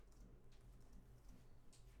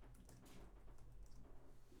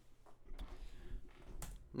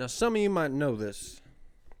Now, some of you might know this,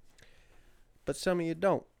 but some of you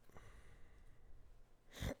don't.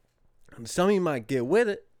 And some of you might get with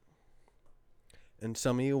it, and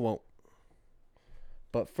some of you won't.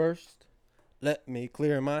 But first, let me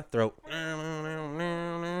clear my throat. What's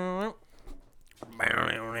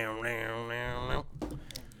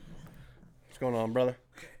going on, brother?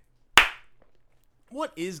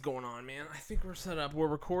 What is going on, man? I think we're set up. We're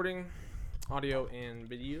recording audio and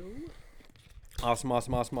video. Awesome. I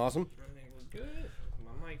think we're good.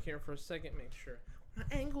 My mic here for a second. Make sure my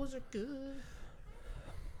angles are good.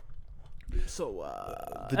 So,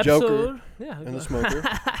 the episode, Joker and the Smoker.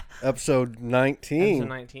 Episode 19. Episode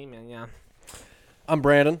 19, man, yeah. I'm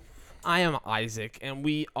Brandon. I am Isaac, and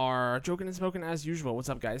we are joking and smoking as usual. What's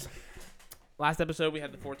up, guys? Last episode, we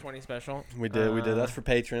had the 420 special. We did. That's for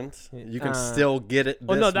patrons. You can still get it this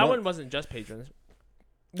no, that month. one wasn't just patrons.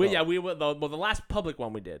 The last public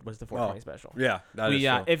one we did was the 420 special. Yeah, that is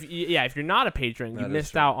true. If you're not a patron, you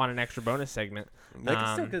missed out on an extra bonus segment. They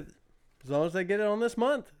can still get, as long as they get it on this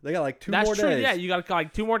month. They got like two more days. That's true. Yeah, you got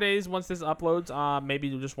like 2 more days once this uploads. Maybe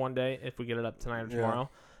just one day if we get it up tonight or tomorrow.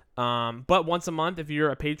 But once a month, if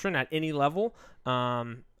you're a patron at any level, I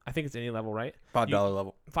think it's any level, right? $5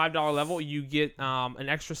 level. $5 level, you get an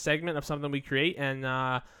extra segment of something we create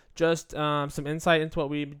and just some insight into what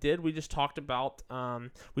we did. We just talked about,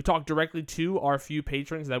 we talked directly to our few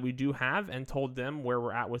patrons that we do have and told them where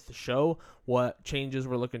we're at with the show, what changes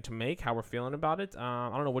we're looking to make, how we're feeling about it. I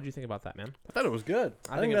don't know. What do you think about that, man? I thought it was good.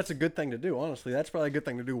 I think that's a good thing to do, honestly. That's probably a good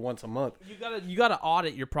thing to do once a month. You gotta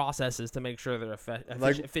audit your processes to make sure they're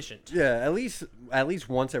efficient. Yeah, at least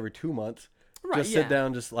once every 2 months. Right, just sit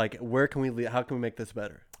down, just like, how can we make this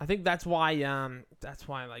better? I think that's why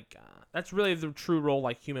that's really the true role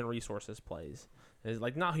like human resources plays. Is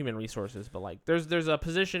like not human resources, but like there's a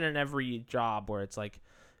position in every job where it's like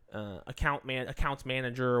accounts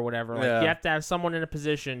manager or whatever. Like you have to have someone in a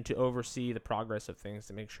position to oversee the progress of things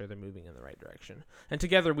to make sure they're moving in the right direction. And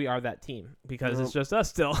together we are that team because it's just us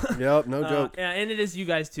still. Yep, no joke. And it is you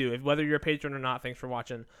guys too. Whether you're a patron or not, thanks for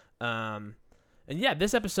watching. And yeah,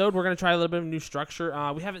 this episode, we're going to try a little bit of new structure.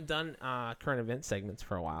 We haven't done current event segments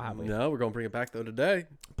for a while, have we? No, we're going to bring it back, though, today.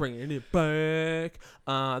 Bringing it back.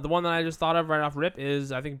 The one that I just thought of right off rip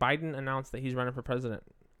is, I think Biden announced that he's running for president.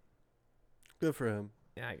 Good for him.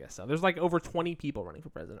 Yeah, I guess so. There's like over 20 people running for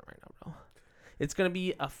president right now, bro. It's going to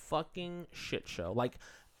be a fucking shit show. Like,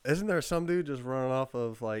 isn't there some dude just running off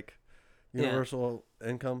of, like, universal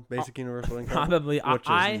income, basic universal income? Probably. Which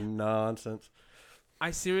is nonsense.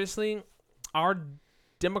 I seriously... Our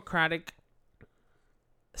democratic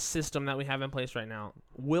system that we have in place right now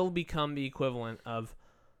will become the equivalent of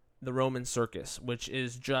the Roman circus, which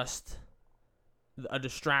is just a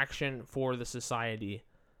distraction for the society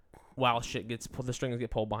while the strings get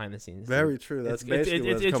pulled behind the scenes. Very true. That's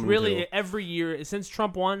basically what it's coming really to. Every year since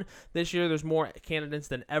Trump won this year, there's more candidates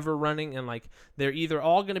than ever running, and like they're either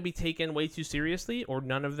all going to be taken way too seriously or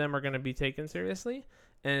none of them are going to be taken seriously.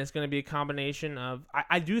 And it's going to be a combination of.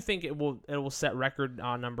 I do think it will set record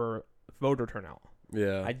number voter turnout.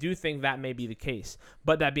 Yeah, I do think that may be the case.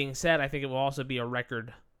 But that being said, I think it will also be a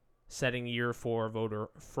record-setting year for voter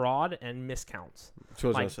fraud and miscounts. That's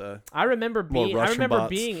what I was gonna say. I remember bots.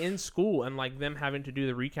 being in school and like them having to do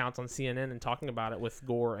the recounts on CNN and talking about it with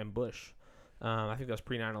Gore and Bush. I think that was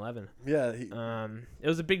pre 9/11. Yeah. It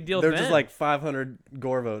was a big deal. There's just like 500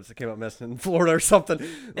 Gore votes that came up missing in Florida or something.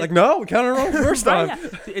 Like, no, we counted wrong first time.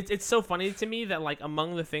 Yeah. It's so funny to me that like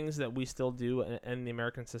among the things that we still do in the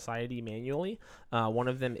American society manually, one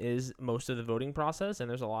of them is most of the voting process, and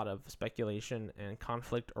there's a lot of speculation and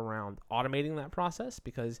conflict around automating that process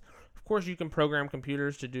because, of course, you can program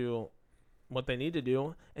computers to do what they need to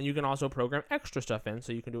do, and you can also program extra stuff in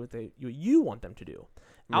so you can do what you want them to do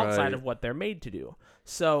outside of what they're made to do.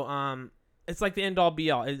 So it's like the end all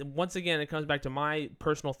be all. Once again, it comes back to my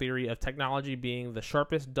personal theory of technology being the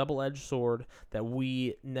sharpest double-edged sword that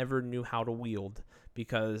we never knew how to wield,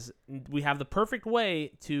 because we have the perfect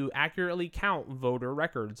way to accurately count voter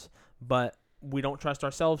records, but we don't trust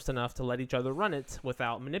ourselves enough to let each other run it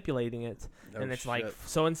without manipulating it. And it's like,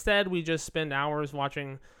 so instead we just spend hours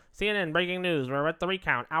watching CNN breaking news. We're at the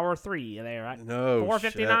recount, hour 3 there, right? No,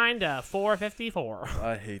 459 to 454.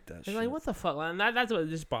 I hate that shit. Like, what the fuck? And that's what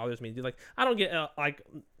just bothers me, dude. Like, I don't get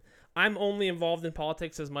I'm only involved in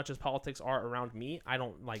politics as much as politics are around me. I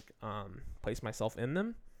don't place myself in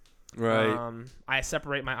them. Right. I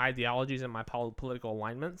separate my ideologies and my political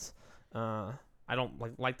alignments. I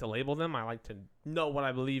don't like to label them. I like to know what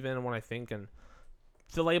I believe in and what I think, and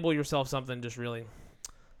to label yourself something just really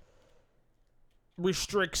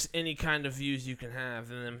restricts any kind of views you can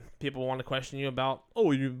have, and then people want to question you about,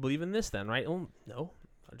 oh, you believe in this then, right? Oh, no,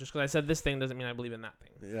 Just because I said this thing doesn't mean I believe in that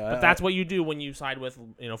thing. Yeah, But that's what you do when you side with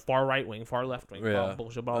far right wing, far left wing. Yeah.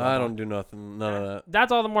 Bullshit. Blah, blah, I blah. don't do nothing. None of that.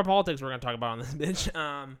 That's all the more politics we're gonna talk about on this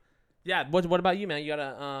bitch. Yeah. What about you, man? You got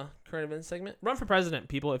a current events segment? Run for president,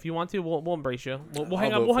 people. If you want to, we'll embrace you. We'll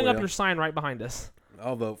hang up. We'll hang up your sign right behind us.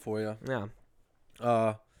 I'll vote for you. Yeah.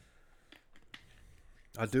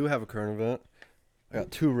 I do have a current event. I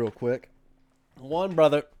got two real quick. One,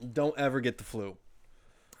 brother, don't ever get the flu.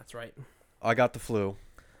 That's right. I got the flu.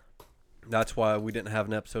 That's why we didn't have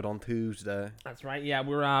an episode on Tuesday. That's right. Yeah,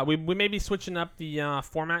 we may be switching up the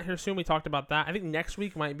format here soon. We talked about that. I think next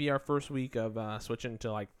week might be our first week of switching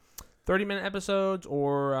to like 30-minute episodes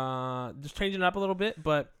or just changing it up a little bit.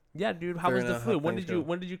 But yeah, dude, how was the flu? When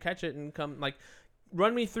did you catch it and come like?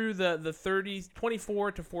 Run me through the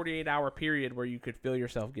 24 to 48 hour period where you could feel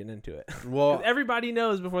yourself getting into it. Well, everybody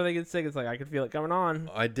knows before they get sick, it's like, I could feel it coming on.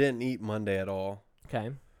 I didn't eat Monday at all.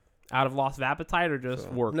 Okay. Out of loss of appetite or just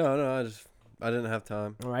work? No, I didn't have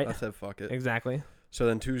time. All right. I said, fuck it. Exactly. So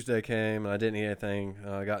then Tuesday came and I didn't eat anything.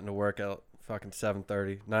 I got into work at fucking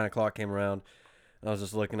 7:30. 9 o'clock came around. And I was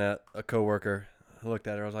just looking at a coworker. I looked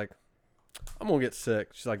at her. I was like, I'm going to get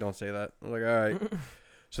sick. She's like, don't say that. I was like, all right.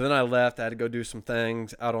 So then I left. I had to go do some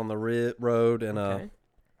things out on the road, and I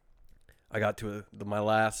got to my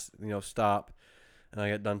last stop, and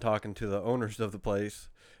I got done talking to the owners of the place,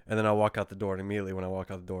 and then I walk out the door, and immediately when I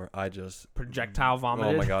walk out the door, I just projectile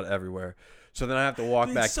vomited. Oh my god, everywhere. So then I have to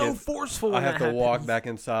walk back. So forceful. I have to walk back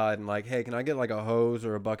inside and like, hey, can I get like a hose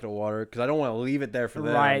or a bucket of water? Because I don't want to leave it there for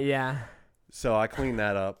them. Right. Yeah. So I cleaned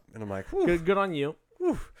that up, and I'm like, good on you.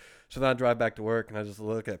 Whew. So then I drive back to work, and I just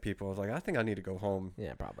look at people. I was like, I think I need to go home.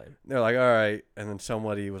 Yeah, probably. They're like, all right. And then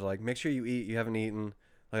somebody was like, make sure you eat. You haven't eaten.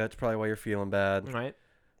 Like, that's probably why you're feeling bad. Right.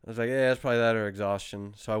 I was like, yeah, it's probably that or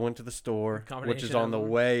exhaustion. So I went to the store, which is on the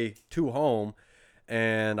way to home,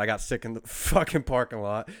 and I got sick in the fucking parking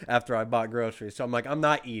lot after I bought groceries. So I'm like, I'm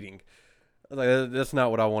not eating. I was like, that's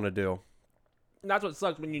not what I want to do. That's what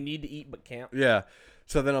sucks when you need to eat but can't. Yeah.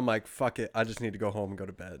 So then I'm like, fuck it. I just need to go home and go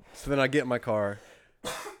to bed. So then I get in my car.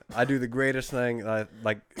 I do the greatest thing,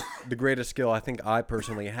 like the greatest skill I think I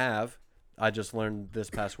personally have. I just learned this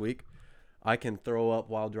past week. I can throw up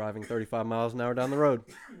while driving 35 miles an hour down the road,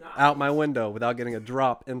 out my window without getting a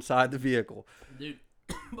drop inside the vehicle. Dude,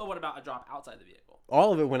 but what about a drop outside the vehicle?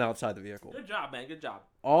 All of it went outside the vehicle. Good job, man. Good job.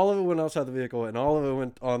 All of it went outside the vehicle, and all of it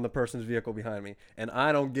went on the person's vehicle behind me. And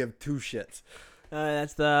I don't give two shits.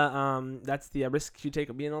 That's the risk you take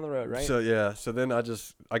of being on the road, right? So yeah. So then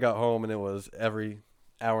I got home, and it was every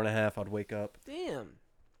hour and a half I'd wake up. Damn.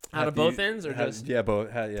 Out of both ends or just? Yeah,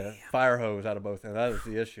 both. Yeah. Fire hose out of both ends. That was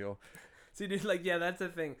the issue. See, dude, like, yeah, that's the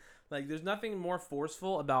thing. Like, there's nothing more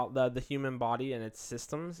forceful about the human body and its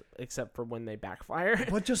systems except for when they backfire.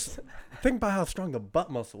 But just think about how strong the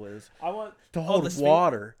butt muscle is. I want to hold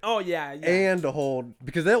water. Oh, yeah. And to hold,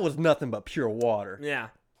 because that was nothing but pure water. Yeah.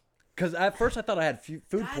 Because at first I thought I had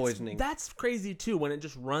food poisoning. That's crazy, too, when it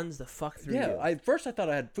just runs the fuck through you. Yeah, at first I thought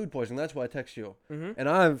I had food poisoning. That's why I text you. Mm-hmm. And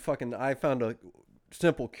I found a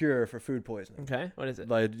simple cure for food poisoning. Okay, what is it?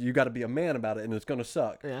 Like, you got to be a man about it, and it's going to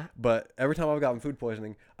suck. Yeah. But every time I've gotten food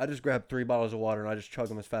poisoning, I just grab 3 bottles of water, and I just chug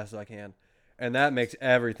them as fast as I can. And that makes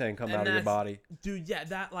everything come out of your body. Dude, yeah,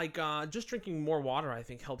 that, like, just drinking more water, I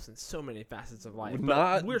think, helps in so many facets of life.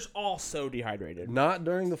 But we're all so dehydrated. Not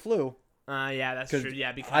during the flu. Yeah, that's true.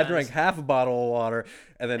 Yeah, because I drank half a bottle of water,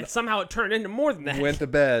 and then somehow it turned into more than that. Went to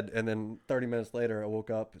bed, and then 30 minutes later I woke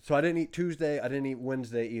up. So I didn't eat Tuesday. I didn't eat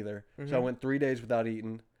Wednesday either. Mm-hmm. So I went 3 days without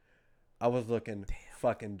eating. I was looking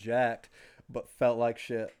fucking jacked, but felt like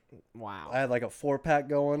shit. Wow. I had like a 4-pack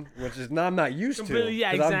going, which is I'm not used to.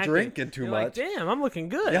 Yeah, because exactly. I'm drinking too much. Like, damn, I'm looking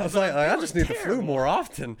good. Yeah, I was like I just need the flu more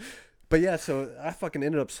often. But yeah, so I fucking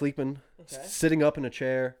ended up sleeping, sitting up in a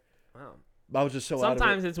chair. Wow. I was just so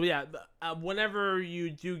sometimes it's whenever you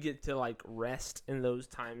do get to like rest in those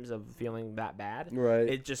times of feeling that bad, right,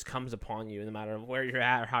 it just comes upon you no matter where you're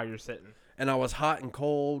at or how you're sitting. And I was hot and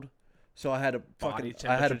cold, so I had to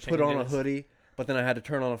put on a hoodie, but then I had to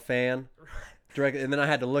turn on a fan. And then I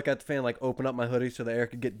had to look at the fan, like open up my hoodie so the air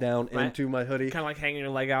could get down into my hoodie. Kind of like hanging your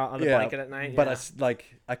leg out on the blanket at night. But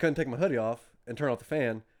I couldn't take my hoodie off and turn off the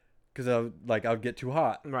fan because I would get too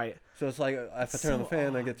hot. Right. So it's like if I turn on the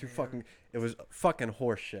fan, I get too fucking. It was fucking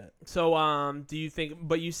horse shit. So do you think?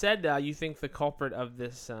 But you said you think the culprit of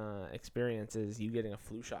this experience is you getting a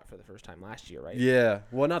flu shot for the first time last year, right? Yeah.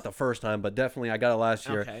 Well, not the first time, but definitely I got it last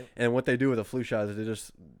year. Okay. And what they do with a flu shot is they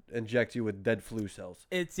just inject you with dead flu cells.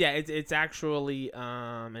 It's actually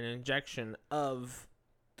an injection of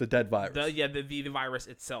The dead virus. The virus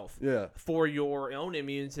itself. Yeah. For your own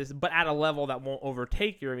immune system, but at a level that won't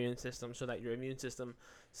overtake your immune system, so that your immune system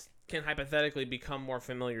can hypothetically become more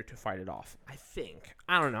familiar to fight it off. I think.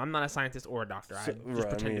 I don't know. I'm not a scientist or a doctor. I just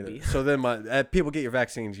pretend to be. So then people get your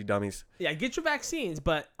vaccines, you dummies. Yeah, get your vaccines,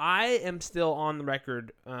 but I am still on the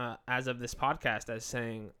record as of this podcast as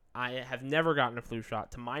saying I have never gotten a flu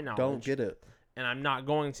shot to my knowledge. Don't get it. And I'm not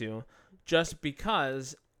going to, just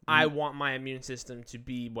because I want my immune system to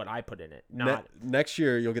be what I put in it. Not next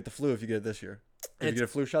year you'll get the flu if you get it this year. If you get a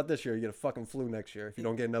flu shot this year, you get a fucking flu next year. If you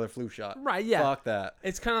don't get another flu shot, right? Yeah, fuck that.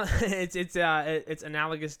 It's kind of it's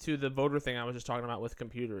analogous to the voter thing I was just talking about with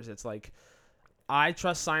computers. It's like I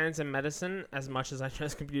trust science and medicine as much as I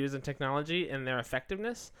trust computers and technology and their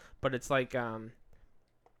effectiveness. But it's like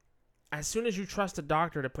as soon as you trust a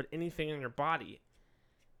doctor to put anything in your body,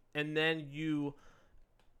 and then you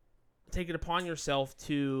take it upon yourself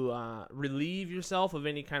to relieve yourself of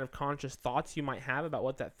any kind of conscious thoughts you might have about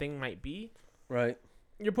what that thing might be. Right.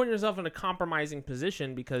 You're putting yourself in a compromising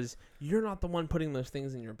position because you're not the one putting those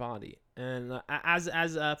things in your body. And as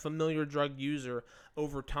a familiar drug user,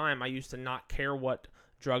 over time, I used to not care what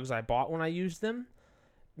drugs I bought when I used them.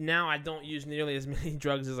 Now I don't use nearly as many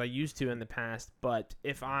drugs as I used to in the past. But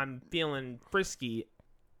if I'm feeling frisky,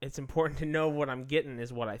 it's important to know what I'm getting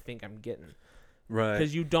is what I think I'm getting. Right.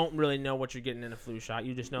 Because you don't really know what you're getting in a flu shot.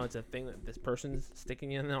 You just know it's a thing that this person's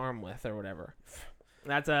sticking you in the arm with or whatever.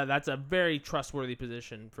 That's a very trustworthy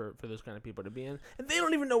position for those kind of people to be in. And they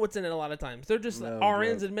don't even know what's in it a lot of times. They're just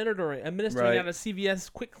RNs administering at a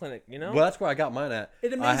CVS quick clinic, you know? Well, that's where I got mine at.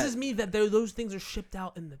 It amazes me that those things are shipped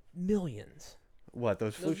out in the millions. What,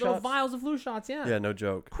 those flu shots? Those vials of flu shots, yeah. Yeah, no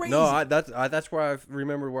joke. Crazy. No, that's where I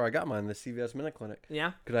remember where I got mine, the CVS Minute Clinic.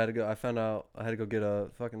 Yeah? Because I found out I had to go get a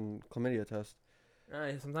fucking chlamydia test.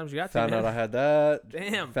 Sometimes you got to. Found out I had that.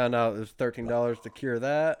 Damn. Found out it was $13 to cure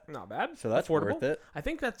that. Not bad. So that's affordable. worth it. I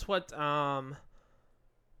think that's what not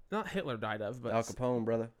Hitler died of, but Al Capone,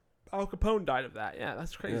 brother. Al Capone died of that. Yeah,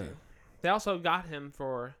 that's crazy. Yeah. They also got him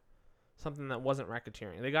for something that wasn't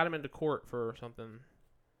racketeering. They got him into court for something.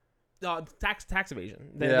 Tax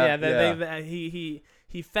evasion.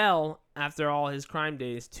 He fell after all his crime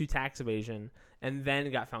days to tax evasion, and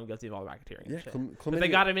then got found guilty of all racketeering. Yeah, but they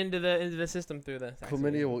got him into the system through the tax chlamydia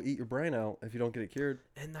evasion. will eat your brain out if you don't get it cured.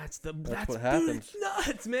 And that's what happens.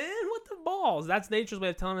 Nuts, man. What the balls? That's nature's way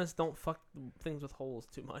of telling us don't fuck things with holes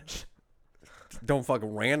too much. Don't fuck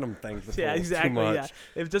random things with holes exactly, too much.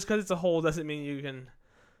 Yeah. If just because it's a hole doesn't mean you can.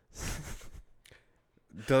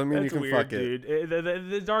 Doesn't mean That's you can weird, fuck it. Dude.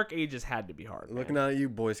 The dark ages had to be hard. Looking man. at you,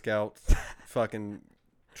 Boy Scouts, fucking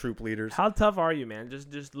troop leaders. How tough are you, man?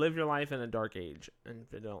 Just live your life in a dark age, and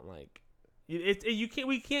if you don't like, you can't.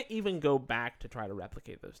 We can't even go back to try to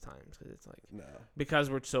replicate those times because it's like because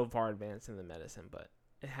we're so far advanced in the medicine, but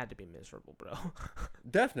it had to be miserable, bro.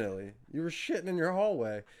 Definitely, you were shitting in your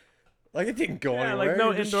hallway. Like it didn't go anywhere. Like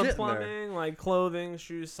no You're just indoor shitting plumbing, there. like clothing,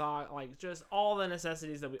 shoes, socks, like just all the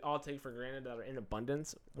necessities that we all take for granted that are in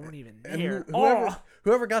abundance weren't even there.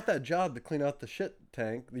 Whoever got that job to clean out the shit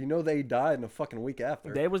tank, they died in a fucking week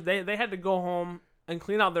after. They had to go home and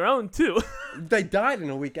clean out their own too. They died in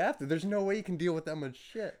a week after. There's no way you can deal with that much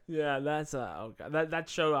shit. Yeah, that's that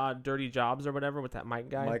show Dirty Jobs or whatever with that Mike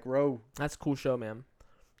guy. Mike Rowe. That's a cool show, man.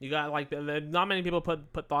 You got not many people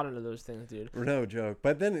put thought into those things, dude. No joke.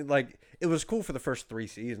 But then it was cool for the first 3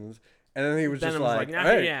 seasons, and then he was just like,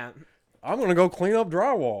 hey, yeah, I'm gonna go clean up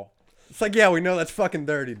drywall. It's like, yeah, we know that's fucking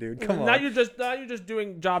dirty, dude. Come on. Now you're just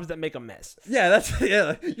doing jobs that make a mess.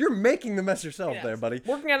 Yeah, you're making the mess yourself there, buddy.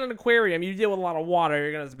 Working at an aquarium, you deal with a lot of water,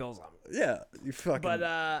 you're gonna spill some. Yeah, you fucking.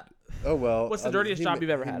 But oh well. What's the dirtiest job you've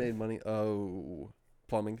ever had? He made money. Oh,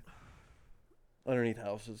 plumbing. Underneath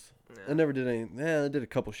houses. Yeah. I never did any. I did a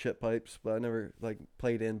couple shit pipes, but I never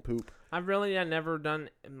played in poop. I've really never done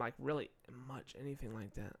really much anything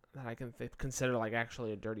like that I can consider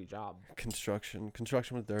actually a dirty job. Construction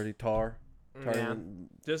was dirty. Tar. Yeah.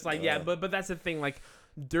 Just but that's the thing.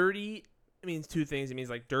 Dirty means two things. It means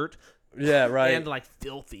dirt. Yeah, right. And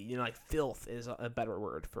filthy. Filth is a better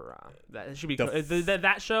word for that. It should be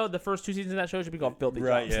that show. The first 2 seasons of that show should be called Filthy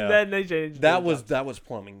right, Jobs. Yeah. Then they changed. That was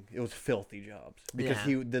plumbing. It was filthy jobs because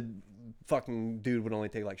Yeah. the fucking dude would only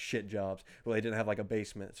take shit jobs. Well, they didn't have a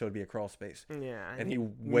basement, so it'd be a crawl space. Yeah. And he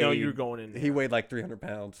weighed. No, you're going in there. He weighed 300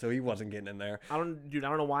 pounds, so he wasn't getting in there. I don't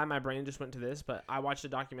know why my brain just went to this, but I watched a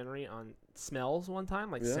documentary on smells one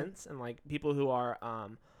time, scents, and people who are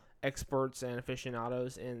experts and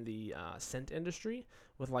aficionados in the scent industry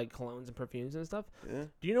with colognes and perfumes and stuff. Yeah.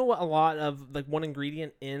 Do you know what a lot of one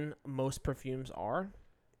ingredient in most perfumes are?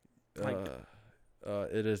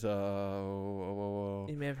 It is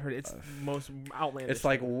You may have heard it. It's most outlandish. It's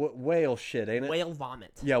like thing. whale shit, ain't it? Whale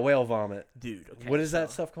vomit. Yeah, whale vomit. Dude, okay. What is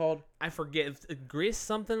that stuff called? I forget. It's grist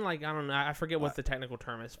something, like, I don't know. I forget what the technical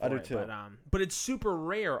term is for it. I do too. But it's super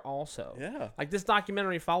rare also. Yeah. Like, this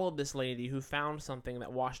documentary followed this lady who found something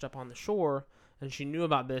that washed up on the shore, and she knew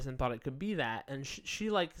about this and thought it could be that. And she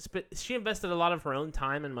invested a lot of her own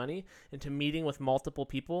time and money into meeting with multiple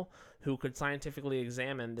people who could scientifically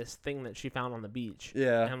examine this thing that she found on the beach.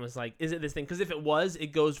 Yeah. And was like, is it this thing? Because if it was, it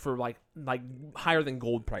goes for like higher than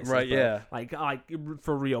gold prices. Right, bro. yeah. Like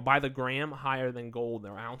for real, by the gram, higher than gold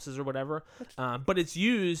or ounces or whatever. But it's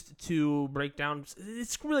used to break down.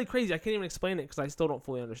 It's really crazy. I can't even explain it because I still don't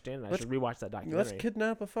fully understand it. I should rewatch that documentary. Let's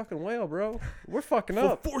kidnap a fucking whale, bro. We're fucking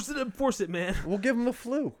up. Force it, man. We'll give him the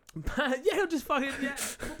flu. Yeah, he'll just fucking,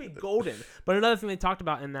 he'll be golden. But another thing they talked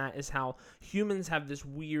about in that is how humans have this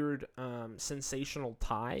weird sensational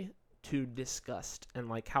tie to disgust, and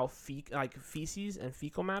like how feces and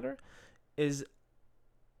fecal matter is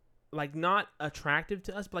like not attractive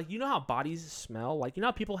to us, but like, you know how bodies smell, like, you know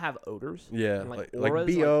how people have odors, yeah, and, like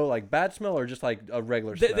auras, BO, like bad smell, or just like a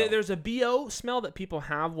regular smell. There's a BO smell that people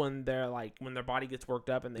have when they're like, when their body gets worked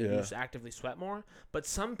up and they just actively sweat more. But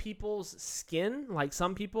some people's skin, like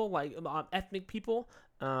some people, like ethnic people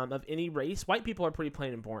of any race, white people are pretty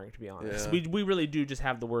plain and boring, to be honest. Yeah. We really do just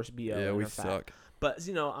have the worst BO. Yeah, we suck. But,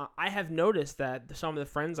 you know, I have noticed that some of the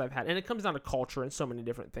friends I've had, and it comes down to culture and so many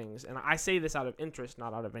different things, and I say this out of interest,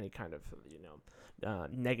 not out of any kind of,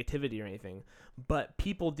 negativity or anything, but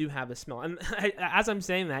people do have a smell. And as I'm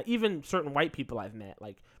saying that, even certain white people I've met,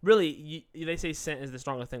 like, really, they say scent is the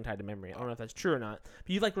strongest thing tied to memory. I don't know if that's true or not, but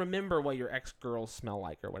you, like, remember what your ex-girls smell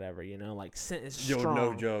like or whatever, you know? Like, scent is strong.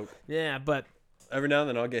 No joke. Yeah, but... Every now and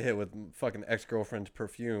then I'll get hit with fucking ex-girlfriend's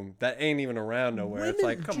perfume that ain't even around nowhere. It's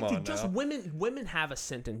like, come on just now. Women have a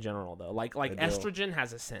scent in general, though. Like estrogen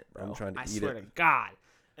has a scent, bro. I'm trying to I eat swear it. to God.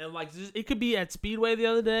 And like, it could be at Speedway the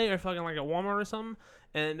other day, or fucking like at Walmart or something,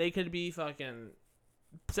 and they could be fucking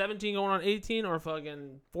 17 going on 18, or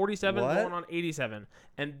fucking 47 going on 87,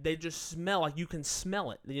 and they just smell like, you can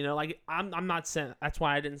smell it. You know, like, I'm not saying, that's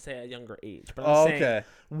why I didn't say a younger age, but I'm saying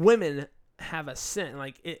women have a scent,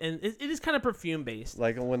 like it is kind of perfume based,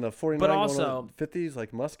 like when the 49 but also 50s,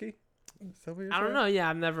 like musky. Is that what you're I don't saying? know. Yeah,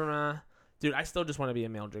 I've never dude, I still just want to be a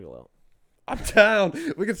male gigolo. I'm down.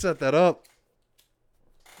 We can set that up.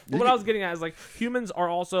 What I was getting at is, like, humans are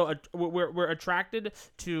also we're attracted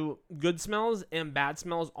to good smells and bad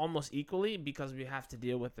smells almost equally, because we have to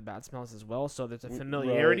deal with the bad smells as well. So there's a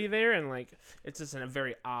familiarity there, and like, it's just in a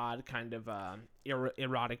very odd kind of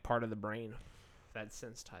erotic part of the brain that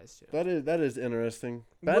sense ties to. That is interesting.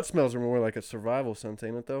 Bad smells are more like a survival sense,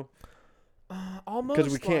 ain't it though? Almost,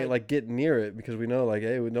 because we can't like get near it, because we know, like,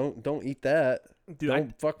 hey, we don't eat that. Dude,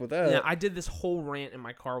 don't fuck with that. Yeah, I did this whole rant in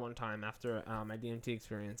my car one time after my DMT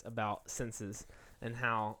experience about senses, and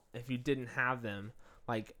how if you didn't have them,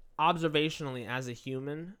 like, observationally as a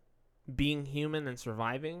human, being human and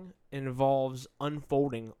surviving involves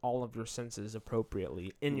unfolding all of your senses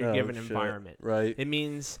appropriately in your given environment. Right. It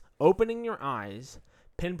means opening your eyes,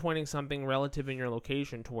 pinpointing something relative in your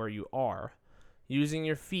location to where you are, using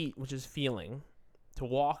your feet, which is feeling, to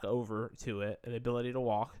walk over to it, an ability to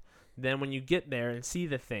walk. Then when you get there and see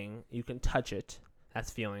the thing, you can touch it. That's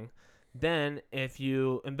feeling. Then if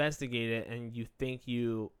you investigate it and you think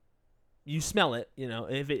you smell it, you know,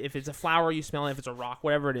 if it's a flower, you smell it. If it's a rock,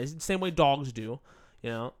 whatever it is, same way dogs do, you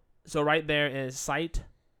know. So right there is sight,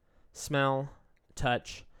 smell,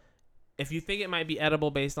 touch. If you think it might be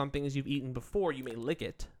edible based on things you've eaten before, you may lick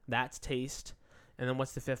it. That's taste. And then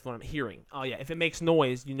what's the fifth one? Hearing. Oh, yeah. If it makes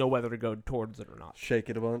noise, you know whether to go towards it or not.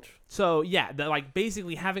 Shake it a bunch. So, yeah, like,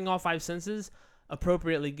 basically having all five senses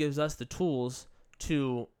appropriately gives us the tools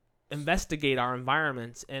to investigate our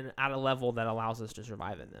environments and at a level that allows us to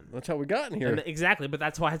survive in them. That's how we got in here. Exactly, but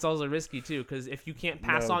that's why it's also risky, too, because if you can't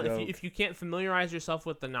pass on, if you can't familiarize yourself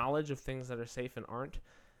with the knowledge of things that are safe and aren't,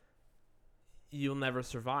 you'll never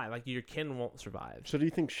survive. Like, your kin won't survive. So do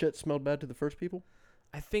you think shit smelled bad to the first people?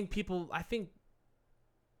 I think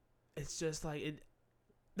it's just like it.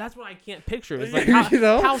 That's what I can't picture. It's like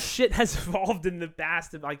how shit has evolved in the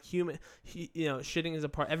past. Of like shitting is a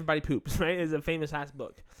part. Everybody poops, right? Is a famous ass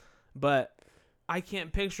book, but I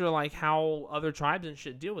can't picture like how other tribes and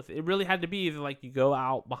shit deal with it. It really had to be either like you go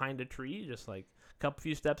out behind a tree, just like a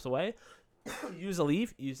few steps away, use a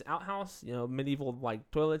leaf, use outhouse, medieval like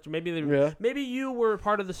toilets. Maybe you were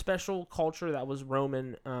part of the special culture that was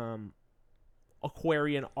Roman.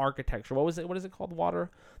 Aquarian architecture. What is it called?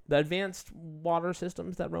 The advanced water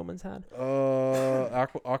systems that Romans had.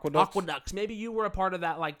 Aqueducts. Aqueducts. Maybe you were a part of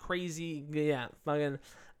that, like, crazy. Yeah, fucking.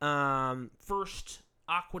 first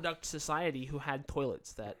aqueduct society who had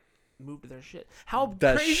toilets that moved their shit. How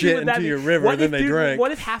that crazy shit would that into be? your river, What and then if, they dude, drank.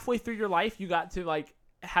 What if halfway through your life you got to like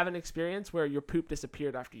have an experience where your poop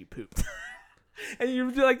disappeared after you pooped? And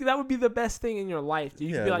you'd be like, that would be the best thing in your life. Dude.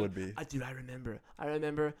 You could be it like, would be. Dude, I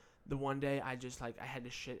remember the one day I just like I had to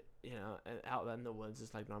shit, out in the woods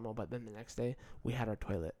just like normal. But then the next day we had our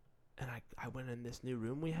toilet, and I went in this new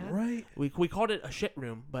room we had. Right. We called it a shit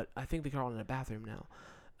room, but I think they call it a bathroom now.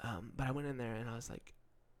 But I went in there and I was like,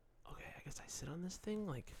 okay, I guess I sit on this thing.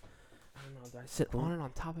 Like, I don't know, do I sit on it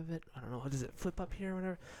on top of it? I don't know. Does it flip up here or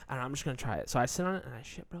whatever? I don't know. I'm just gonna try it. So I sit on it and I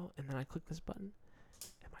shit, bro. And then I click this button,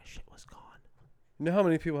 and my shit was gone. You know how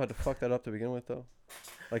many people had to fuck that up to begin with, though?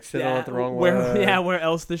 Like, sit on it the wrong way. way. Yeah, where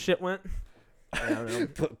else the shit went? I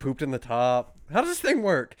don't know. Pooped in the top. How does this thing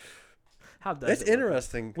work? How does It's it work?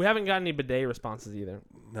 interesting. We haven't got any bidet responses either.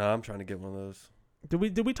 No, I'm trying to get one of those.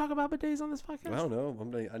 Did we talk about bidets on this podcast? I don't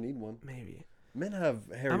know. I need one. Maybe. Men have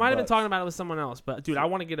hairy I might have been butts. talking about it with someone else, but dude, I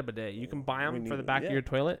want to get a bidet. You can buy We them for need the it, back yeah. of your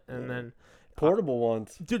toilet, and Yeah. then Portable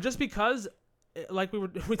ones. dude, just because, like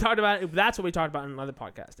we talked about it, that's what we talked about in another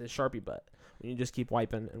podcast. Is Sharpie butt. You just keep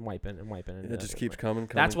wiping and wiping and wiping. And It just keeps coming.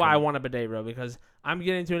 coming. That's why I want a bidet, bro, because I'm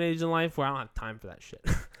getting to an age in life where I don't have time for that shit.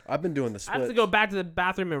 I've been doing the I splits. have to go back to the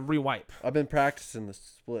bathroom and re-wipe. I've been practicing the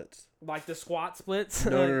splits. Like the squat splits.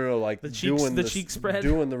 No, like The cheeks- doing the cheek spread.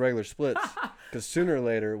 doing the regular splits. Because sooner or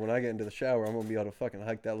later, when I get into the shower, I'm gonna be able to fucking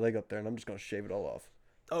hike that leg up there, and I'm just gonna shave it all off.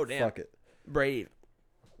 Oh damn. Fuck it. Brave.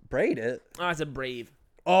 Braid it. Oh, I said brave.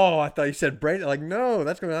 Oh, I thought you said braid it. Like, no,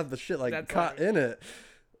 that's gonna have the shit like That's caught like- in it.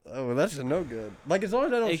 Oh, well, that's just no good. Like, as long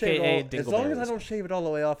as I don't shave AKA it all, as long as I dingleberries. don't shave it all the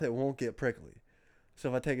way off, it won't get prickly. So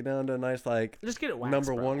if I take it down to a nice like, Just get it waxed.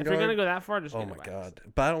 Number bro. one If you're guard? gonna go that far, just oh get my it waxed. god,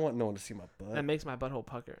 but I don't want no one to see my butt. That makes my butthole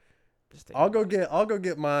pucker. Just take I'll it. go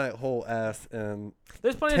get my whole ass and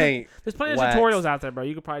There's plenty. taint. There's plenty of wax. tutorials out there, bro.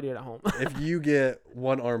 You could probably do it at home. If you get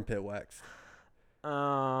one armpit wax,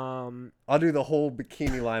 I'll do the whole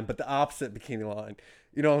bikini line, but the opposite bikini line.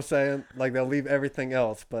 You know what I'm saying? Like they'll leave everything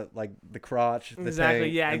else, but like the crotch, the exactly.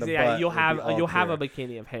 taint, Yeah. and the Exactly. butt You'll will be have all you'll have a clear.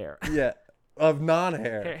 bikini of hair. Yeah, of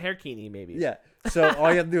non-hair. hair kini maybe. Yeah. So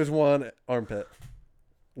all you have to do is one armpit,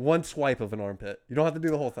 one swipe of an armpit. You don't have to do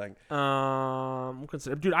the whole thing.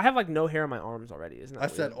 Dude, I have like no hair on my arms already. Isn't that I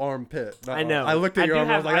said weird? armpit. not I know. arm. I looked at I your do arm.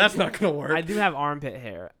 I was have- like, I that's do- not gonna work. I do have armpit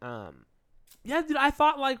hair. Yeah, dude, I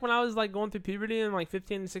thought like when I was like going through puberty and like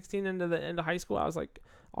 15 and 16 into the end of high school, I was like,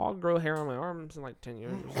 I'll grow hair on my arms in like 10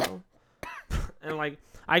 years or so. And like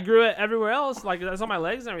I grew it everywhere else, like that's on my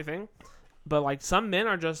legs and everything. But like some men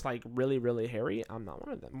are just like really, really hairy. I'm not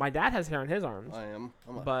one of them. My dad has hair on his arms. I am.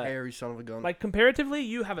 I'm a But- hairy son of a gun. Like comparatively,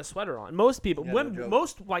 you have a sweater on. Most people, Yeah, no joke.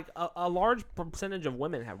 most like a large percentage of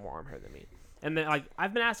women have more arm hair than me. And then like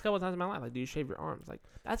I've been asked a couple times in my life, like, do you shave your arms? Like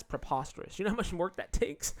that's preposterous. You know how much work that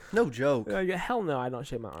takes? No joke. Like, hell no, I don't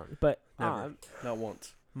shave my arms. But Never. Not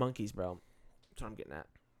once. monkeys, bro. That's what I'm getting at.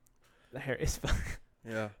 The hair is fun.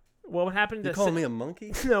 Yeah. Well, what happened You to calling me a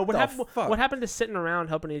monkey? no? What The happened? fuck? What happened to sitting around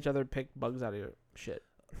helping each other pick bugs out of your shit?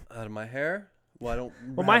 Out of my hair? Well, I don't.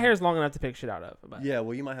 Well, my have- hair's long enough to pick shit out of. But Yeah,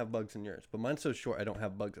 well, you might have bugs in yours, but mine's so short I don't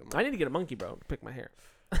have bugs in I mine. need to get a monkey, bro, to pick my hair.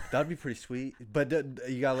 That'd be pretty sweet, but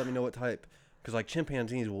you gotta let me know what type, because like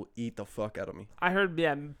chimpanzees will eat the fuck out of me. I heard,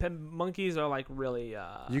 yeah, monkeys are like really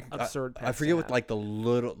absurd. I pets forget to what have. like the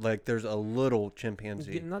little like there's a little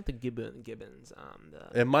chimpanzee. Not the gibbons.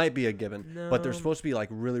 It might be a gibbon, but they're No. supposed to be like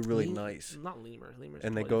really nice. Not lemurs. Lemurs.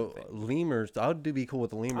 And they totally go different thing. lemurs. I would be cool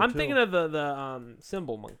with the lemur. I'm too. thinking of the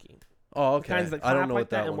symbol monkey. Oh, The okay. kinds that I don't clap know like what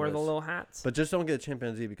that and one wear is. the little hats. But just don't get a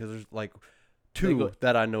chimpanzee because there's like They two go-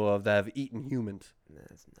 that I know of that have eaten humans.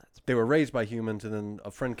 That's nuts. They were raised by humans, and then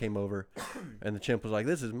a friend came over, and the chimp was like,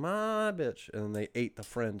 "This is my bitch," and then they ate the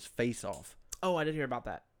friend's face off. Oh, I did hear about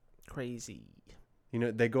that. Crazy. You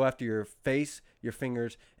know, they go after your face, your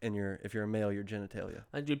fingers, and if you're a male, your genitalia.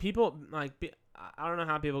 Like, dude, people like I don't know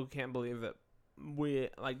how people can't believe that we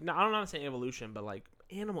like. No, I don't know. I'm saying evolution, but like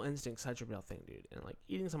animal instinct's such a real thing, dude. And like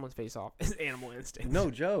eating someone's face off is animal instinct. No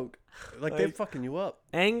joke. Like they're Like- fucking you up.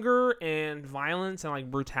 Anger and violence and like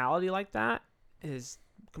brutality like that is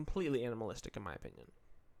completely animalistic in my opinion.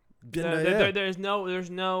 There's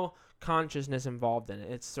no consciousness involved in it.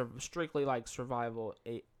 It's strictly like survival,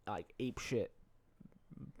 like ape shit,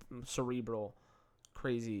 cerebral,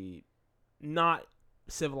 crazy, not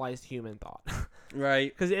civilized human thought.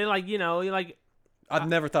 Right. Because it like like I've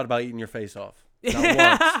never thought about eating your face off. Not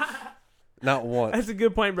once. Not once. That's a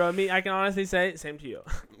good point, bro. I can honestly say same to you.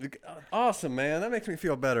 Awesome, man. That makes me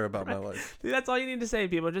feel better about my life. Dude, that's all you need to say,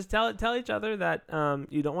 people. Just tell each other that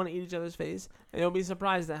you don't want to eat each other's face, and you'll be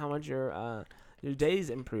surprised at how much your Your days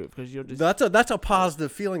improve because you'll just. That's a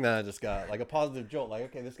positive feeling that I just got, like a positive jolt. Like,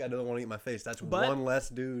 okay, this guy doesn't want to eat my face. That's one less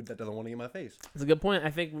dude that doesn't want to eat my face. It's a good point. I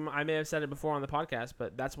think I may have said it before on the podcast,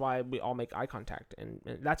 but that's why we all make eye contact, and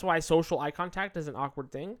that's why social eye contact is an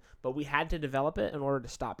awkward thing. But we had to develop it in order to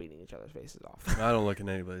stop eating each other's faces off. I don't look in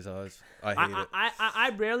anybody's eyes. I hate it.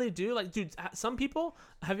 I rarely do. Like, dude, some people.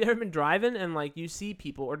 Have you ever been driving and like you see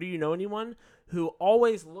people, or do you know anyone who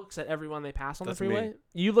always looks at everyone they pass on the freeway? Me.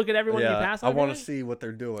 You look at everyone you pass on the freeway? I want to see what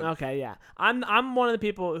they're doing. Okay, yeah. I'm one of the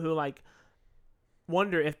people who like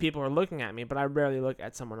wonder if people are looking at me, but I rarely look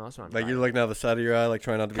at someone else when I'm like driving. You're looking out the side of your eye, like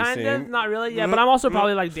trying not to be seen. Kind of, not really, yeah. But I'm also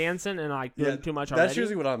probably like dancing and like doing too much already. That's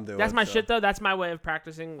usually what I'm doing. That's my shit though. That's my way of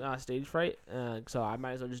practicing stage fright. So I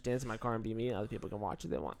might as well just dance in my car and be me, and other people can watch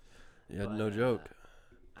if they want. Yeah, no joke.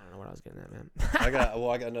 I don't know what I was getting at, man.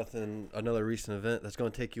 I got nothing. Another recent event that's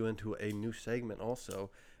going to take you into a new segment also.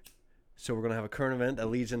 So we're going to have a current event that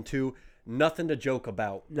leads into nothing to joke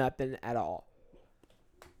about. Nothing at all.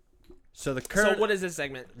 So what is this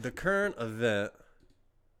segment? The current event.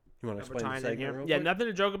 You want to explain the segment real quick? Nothing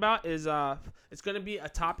to joke about is it's going to be a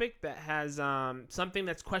topic that has something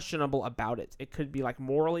that's questionable about it. It could be like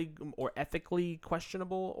morally or ethically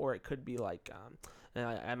questionable, or it could be like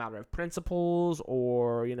a matter of principles,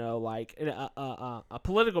 or like a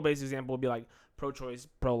political based example would be like pro-choice,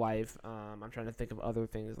 pro-life. I'm trying to think of other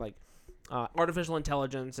things like artificial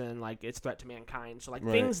intelligence and like its threat to mankind. So like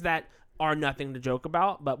things that are nothing to joke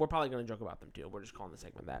about, but we're probably going to joke about them too. We're just calling the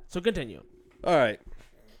segment that. So continue. All right.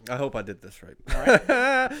 I hope I did this right. All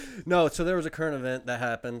right. No, so there was a current event that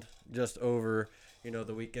happened just over,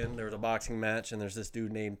 the weekend. There was a boxing match, and there's this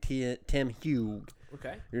dude named Tim Hughes.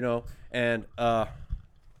 Okay. And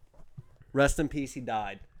rest in peace, he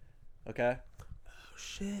died. Okay? Oh,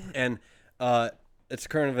 shit. And it's a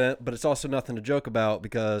current event, but it's also nothing to joke about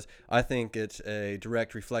because I think it's a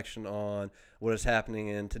direct reflection on what is happening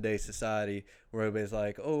in today's society where everybody's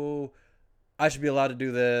like, oh, I should be allowed to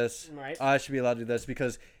do this. Right. I should be allowed to do this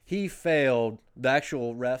because he failed the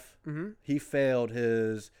actual ref. Mm-hmm. He failed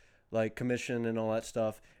his commission and all that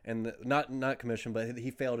stuff, and not commission, but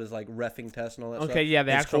he failed his reffing test and all that stuff. Okay, yeah,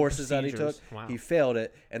 the his actual courses procedures. that he took. Wow. He failed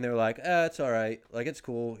it, and they were like, it's all right, it's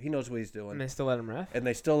cool. He knows what he's doing. And they still let him ref. And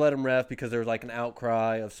they still let him ref because there was an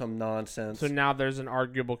outcry of some nonsense. So now there's an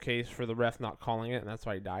arguable case for the ref not calling it, and that's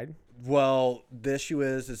why he died. Well, the issue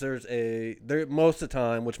is most of the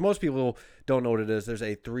time, which most people don't know what it is. There's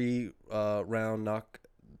a three round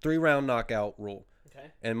knockout rule. Okay.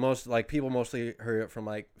 And most people mostly heard it from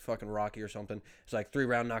fucking Rocky or something. It's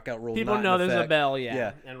 3-round knockout rule. People know there's a bell,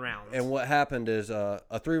 yeah, and rounds. And what happened is a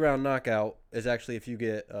 3-round knockout is actually if you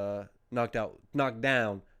get knocked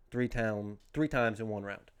down three times in one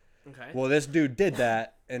round. Okay. Well, this dude did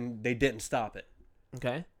that, and they didn't stop it.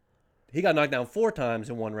 Okay. He got knocked down 4 times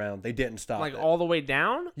in one round. They didn't stop it. All the way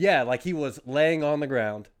down? Yeah, he was laying on the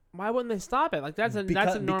ground. Why wouldn't they stop it? That's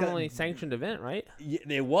a normally sanctioned event, right?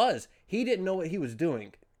 It was. He didn't know what he was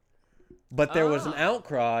doing. But there was an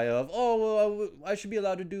outcry of, well, I should be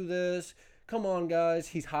allowed to do this. Come on, guys.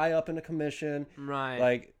 He's high up in the commission.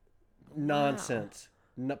 Right. Nonsense.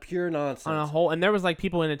 Pure nonsense. On a whole, and there was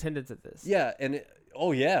people in attendance at this. Yeah, and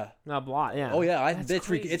Oh yeah. Oh yeah.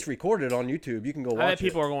 It's recorded on YouTube. You can go watch it. I bet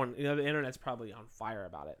people are going. The internet's probably on fire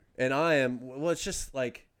about it. And I am. Well, it's just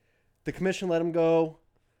the commission let him go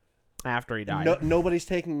after he died. Nobody's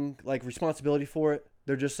taking responsibility for it.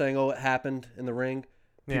 They're just saying, "Oh, it happened in the ring.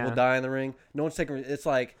 People die in the ring." No one's taking. It's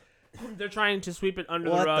they're trying to sweep it under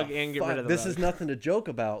the rug and get rid of the This rug. is nothing to joke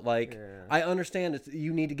about. I understand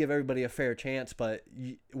you need to give everybody a fair chance, but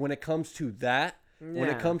when it comes to that. When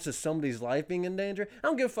it comes to somebody's life being in danger, I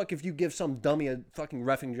don't give a fuck if you give some dummy a fucking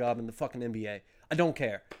reffing job in the fucking NBA. I don't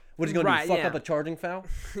care. What is he going to do, fuck up a charging foul?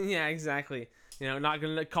 Yeah, exactly. Not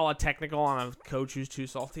going to call a technical on a coach who's too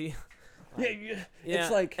salty.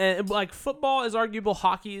 It's and football is arguable,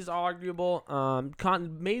 hockey is arguable,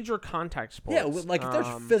 major contact sports. Yeah, if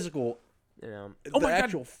there's physical,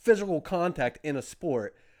 actual physical contact in a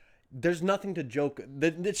sport, there's nothing to joke.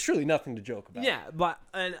 It's truly nothing to joke about. Yeah, but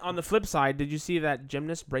and on the flip side, did you see that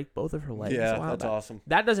gymnast break both of her legs? Yeah, that's awesome.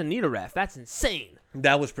 That doesn't need a ref. That's insane.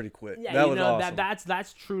 That was pretty quick. Yeah, that was awesome.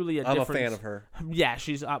 That's truly a I'm difference. a fan of her. Yeah,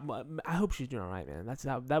 she's. I hope she's doing all right, man.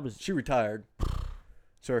 That was. She retired,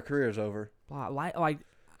 so her career's over.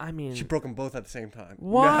 I mean, she broke them both at the same time.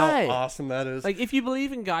 Why? You know how awesome that is? If you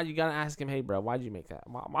believe in God, you gotta ask him, hey, bro, why'd you make that?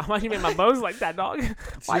 Why'd you make my bones like that, dog?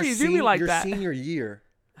 Why do you do me like that? Your senior year.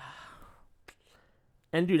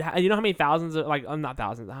 And dude, you know how many thousands of not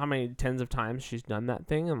thousands, how many tens of times she's done that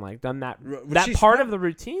thing and like done that part of the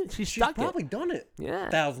routine. She's probably done it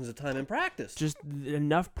thousands of times in practice. Just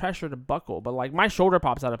enough pressure to buckle. But like my shoulder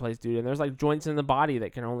pops out of place, dude, and there's like joints in the body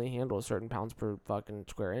that can only handle a certain pounds per fucking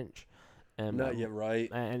square inch. And, not yet, right?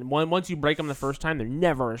 And once you break them the first time, they're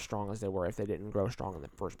never as strong as they were if they didn't grow strong in the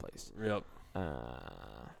first place. Yep.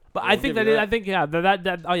 But I think that good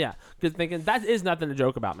thinking. That is nothing to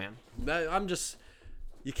joke about, man.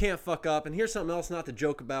 You can't fuck up. And here's something else not to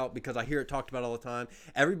joke about because I hear it talked about all the time.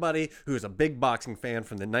 Everybody who is a big boxing fan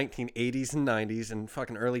from the 1980s and 90s and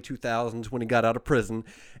fucking early 2000s when he got out of prison,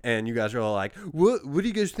 and you guys are all like, what do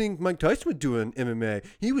you guys think Mike Tyson would do in MMA?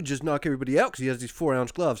 He would just knock everybody out because he has these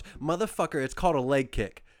 4-ounce gloves. Motherfucker, it's called a leg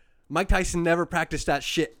kick. Mike Tyson never practiced that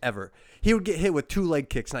shit ever. He would get hit with 2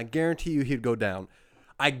 leg kicks, and I guarantee you he'd go down.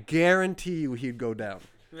 I guarantee you he'd go down.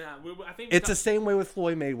 Yeah, I think it's the same way with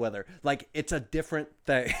Floyd Mayweather. Like, it's a different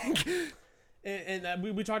thing. and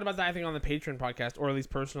we talked about that, I think, on the Patreon podcast, or at least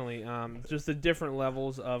personally, just the different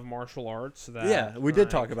levels of martial arts. That we did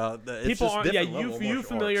talk about that. You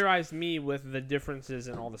familiarized me with the differences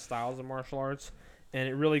in all the styles of martial arts, and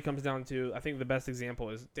it really comes down to, I think the best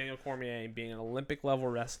example is Daniel Cormier being an Olympic level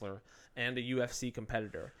wrestler and a UFC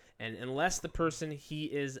competitor. And unless the person he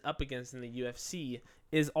is up against in the UFC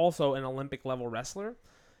is also an Olympic level wrestler,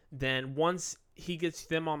 then once he gets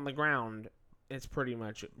them on the ground, it's pretty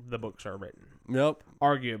much the books are written. Yep.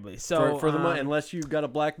 Arguably. So for the money, unless you've got a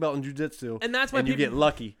black belt in jiu-jitsu, and that's why you get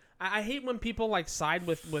lucky. I hate when people like side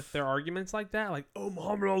with their arguments like that, like, oh,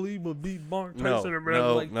 Muhammad Ali would beat Mark Tyson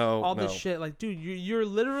or this shit. Like, dude, you're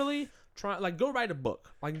literally trying, like, go write a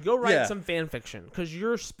book, like, go write some fan fiction because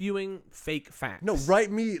you're spewing fake facts. No,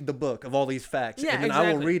 write me the book of all these facts, and then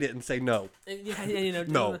I will read it and say no.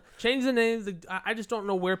 No. Change the names. I just don't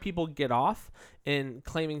know where people get off in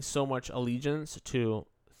claiming so much allegiance to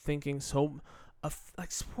thinking so of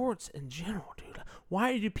like sports in general, dude.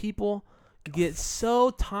 Why do people get so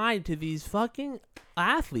tied to these fucking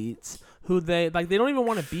athletes who they don't even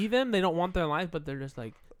want to be them? They don't want their life, but they're just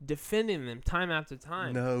like defending them time after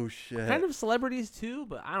time. No shit. Kind of celebrities too,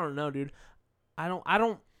 but I don't know, dude. I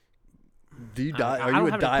don't. Do you Are you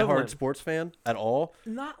a diehard sports fan at all?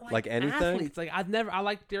 Not like anything. Athletes. Like I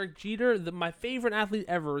like Derek Jeter. My favorite athlete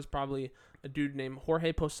ever is probably a dude named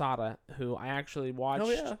Jorge Posada, who I actually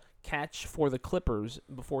watched catch for the Clippers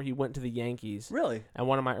before he went to the Yankees. Really? And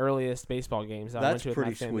one of my earliest baseball games. I went to with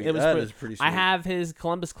my family. That is pretty sweet. I have his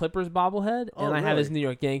Columbus Clippers bobblehead, and I have his New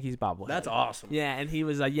York Yankees bobblehead. That's awesome. Yeah, and he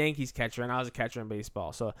was a Yankees catcher, and I was a catcher in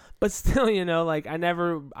baseball. So, but still, like I've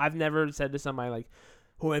never said to somebody like,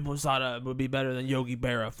 Jorge Posada would be better than Yogi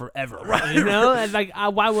Berra forever. Right, And like,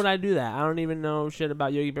 why would I do that? I don't even know shit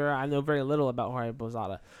about Yogi Berra. I know very little about Jorge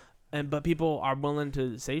Posada. But people are willing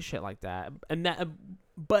to say shit like that.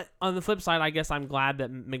 But on the flip side, I guess I'm glad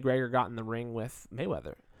that McGregor got in the ring with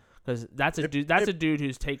Mayweather, because that's a dude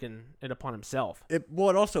who's taken it upon himself. It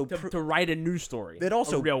also to write a news story.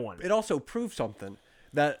 A real one. It also proves something,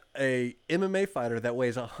 that a MMA fighter that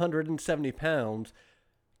weighs 170 pounds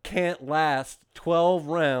can't last 12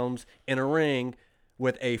 rounds in a ring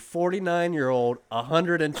with a 49-year-old,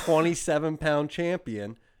 127-pound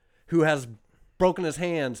champion who has broken his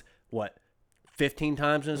hands, 15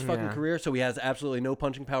 times in his fucking career, so he has absolutely no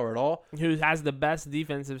punching power at all. Who has the best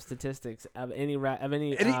defensive statistics of any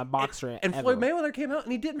boxer and ever. Floyd Mayweather came out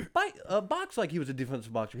and he didn't box like he was a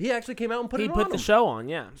defensive boxer. He actually came out and he put the show on,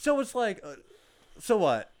 yeah. So it's like, so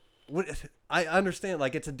what? I understand,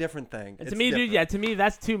 like, it's a different thing. To me, dude, to me,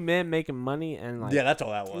 that's two men making money, and like, yeah, that's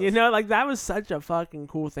all that was. Like, that was such a fucking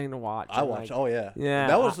cool thing to watch. I watched. Like, yeah.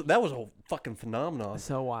 That was a fucking phenomenon.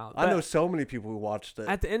 So wild. I know so many people who watched it.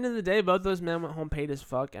 At the end of the day, both those men went home paid as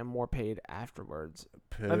fuck and more paid afterwards.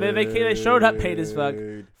 I mean, they showed up paid as fuck,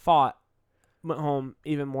 fought, went home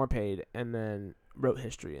even more paid, and then wrote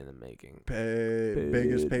history in the making.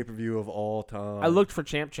 Biggest pay-per-view of all time. I looked for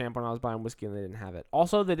Champ when I was buying whiskey, and they didn't have it.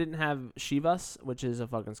 Also, they didn't have Chivas, which is a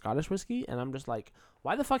fucking Scottish whiskey, and I'm just like,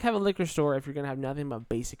 why the fuck have a liquor store if you're gonna have nothing but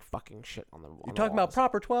basic fucking shit on the walls? You talking about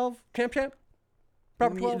Proper 12, Champ?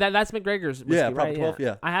 Proper 12? That's McGregor's whiskey, Proper right? 12,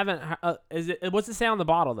 yeah. I haven't. Is it? What's it say on the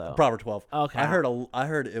bottle though? Proper 12. Okay. I heard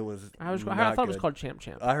it was. I thought it was called Champ.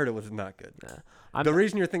 I heard it was not good. Nah. The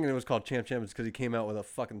reason you're thinking it was called Champ is because he came out with a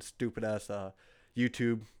fucking stupid ass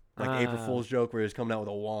YouTube April Fool's joke where he was coming out with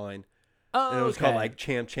a wine. Oh, and it was called like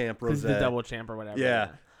Champ Rosé. The double champ or whatever. Yeah.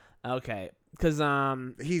 Okay. Because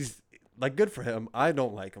he's like, good for him. I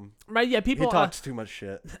don't like him. Right? Yeah. People. He talks too much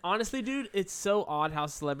shit. Honestly, dude, it's so odd how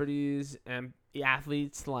celebrities and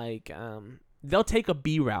athletes like they'll take a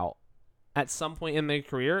B route at some point in their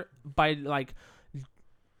career by like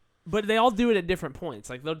But they all do it at different points.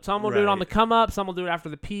 Like some will do it on the come up, some will do it after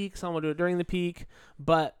the peak, some will do it during the peak.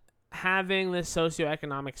 But having this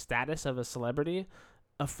socioeconomic status of a celebrity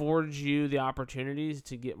affords you the opportunities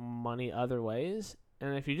to get money other ways.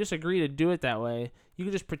 And if you just agree to do it that way, you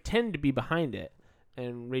can just pretend to be behind it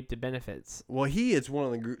and reap the benefits. Well, he is one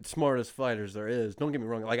of the smartest fighters there is. Don't get me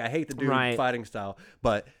wrong. Like, I hate the dude fighting style,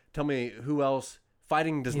 but tell me who else.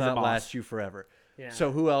 Fighting does not last you forever. Yeah.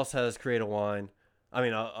 So who else has created a wine? I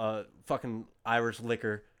mean, a fucking Irish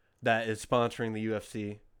liquor that is sponsoring the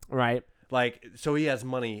UFC. Right. Like, so he has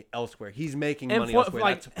money elsewhere. He's making money elsewhere.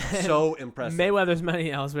 Like, that's so impressive. Mayweather's money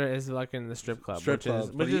elsewhere is fucking the strip club. Which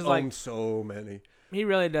is like so many. He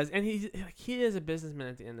really does, and he is a businessman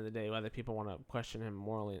at the end of the day. Whether people want to question him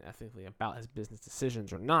morally and ethically about his business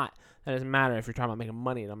decisions or not, that doesn't matter. If you're talking about making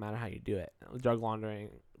money, it don't matter how you do it. Drug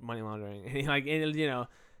laundering, money laundering, and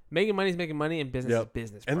making money is making money, and business is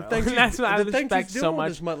business. Bro. And that's what I respect so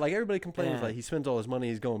much. Like, everybody complains like he spends all his money,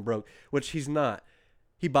 he's going broke, which he's not.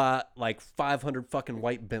 He bought like 500 fucking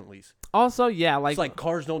white Bentleys. Also, yeah, like it's like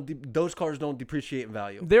those cars don't depreciate in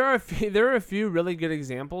value. There are a few really good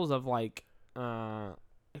examples of like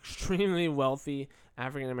extremely wealthy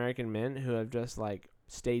African American men who have just like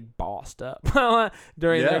stayed bossed up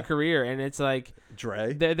during their career, and it's like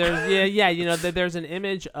Dre. There's an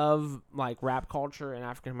image of like rap culture and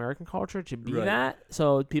African American culture to be that,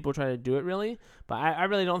 so people try to do it really, but I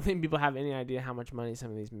really don't think people have any idea how much money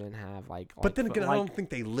some of these men have. But then again, I don't think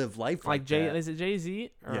they live life like that. Is it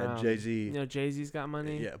Jay-Z? Yeah, Jay-Z. Jay-Z's got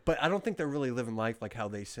money. Yeah, but I don't think they're really living life like how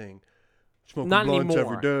they sing. Not anymore.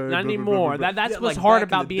 Every day, not anymore. That's what's hard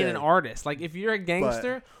about being an artist. Like if you're a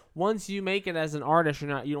gangster, once you make it as an artist, you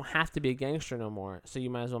don't have to be a gangster no more. So you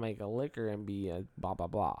might as well make a liquor and be a blah blah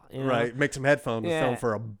blah. You know? Right. Make some headphones and sell them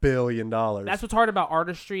for $1 billion. That's what's hard about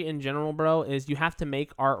artistry in general, bro. Is you have to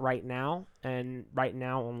make art right now, and right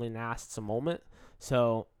now only lasts a moment.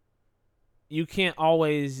 So you can't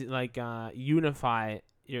always unify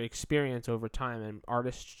your experience over time, and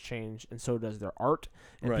artists change, and so does their art,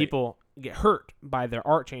 and people get hurt by their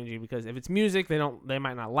art changing, because if it's music, they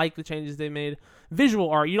might not like the changes they made. Visual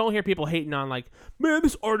art, you don't hear people hating on like, man,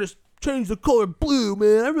 this artist changed the color blue,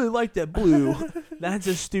 man, I really like that blue. That's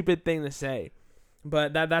a stupid thing to say,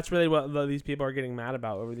 but that's really what these people are getting mad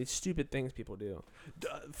about, over these stupid things people do.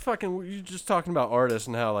 You're just talking about artists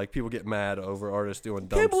and how like people get mad over artists doing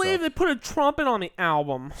dumb stuff. Can't believe they put a trumpet on the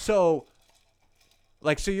album. So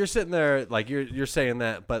you're sitting there, like, you're saying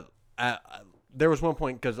that, but there was one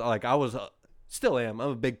point, because, like, I was, still am, I'm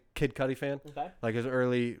a big Kid Cudi fan. Okay. Like, his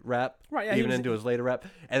early rap, even into his later rap.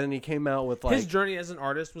 And then he came out with, like... His journey as an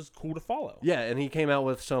artist was cool to follow. Yeah, and he came out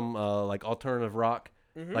with some, like, alternative rock,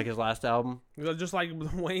 like his last album. Just like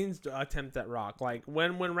Wayne's attempt at rock. Like,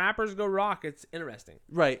 when rappers go rock, it's interesting.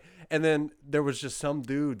 Right. And then there was just some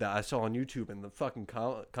dude that I saw on YouTube in the fucking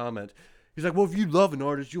comment. He's like, well, if you love an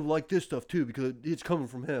artist, you'll like this stuff too, because it's coming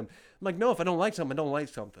from him. I'm like, no, if I don't like something, I don't like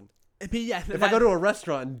something. If I go to a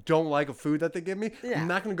restaurant and don't like a food that they give me, I'm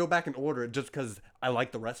not going to go back and order it just because I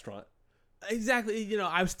like the restaurant. Exactly.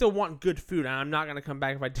 I still want good food, and I'm not going to come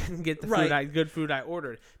back if I didn't get the good food I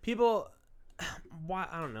ordered. People, why?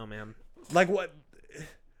 I don't know, man. Like, what?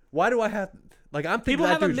 Why do I have... Like, I'm thinking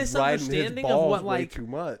that dude's riding his balls way too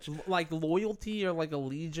much. Like loyalty or like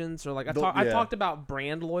allegiance, or like I talked about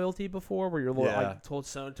brand loyalty before, where you're loyal, to a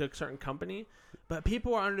certain company, but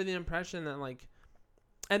people are under the impression that like,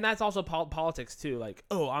 and that's also politics too. Like,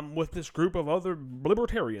 oh, I'm with this group of other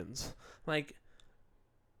libertarians. Like,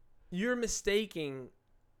 you're mistaking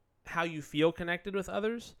how you feel connected with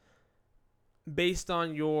others based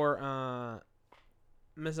on your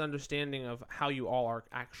misunderstanding of how you all are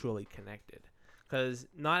actually connected. Because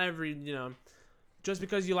not every, just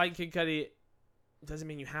because you like Kid Cudi doesn't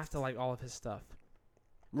mean you have to like all of his stuff.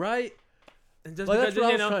 Right? And just that's what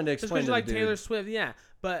I was trying to explain. Just because you like Taylor Swift, yeah.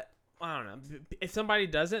 But, I don't know. If somebody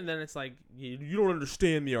doesn't, then it's like, you don't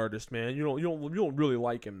understand the artist, man. You don't really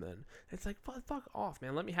like him then. It's like, fuck off,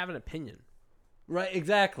 man. Let me have an opinion. Right,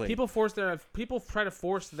 exactly. People try to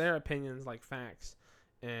force their opinions like facts.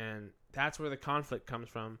 And that's where the conflict comes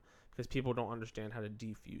from, because people don't understand how to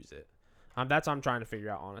defuse it. That's what I'm trying to figure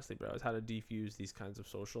out, honestly, bro, is how to defuse these kinds of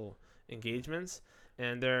social engagements.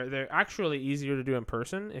 And they're actually easier to do in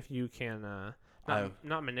person if you can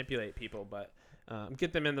not manipulate people, but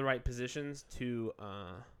get them in the right positions to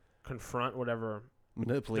confront whatever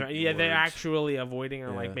manipulate. They're actually avoiding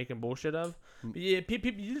or like making bullshit of. But yeah,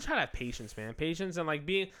 people, you just gotta have patience, man. Patience, and like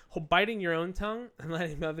biting your own tongue and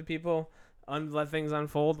letting other people let things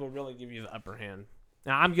unfold will really give you the upper hand.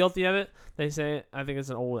 Now, I'm guilty of it. They say, I think it's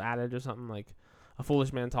an old adage or something, like, a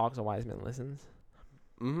foolish man talks, a wise man listens.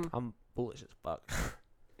 Mm-hmm. I'm foolish as fuck.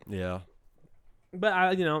 Yeah. But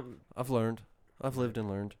I've learned. I've lived and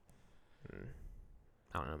learned.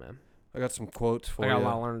 I don't know, man. I got some quotes for you. I got a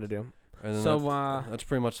lot of learning to do. And then So that's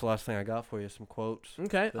pretty much the last thing I got for you. Some quotes.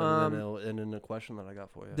 Okay. And then it'll end in a question that I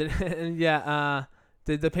got for you.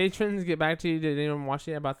 Did the patrons get back to you? Did anyone watch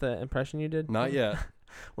it about the impression you did? Not yet.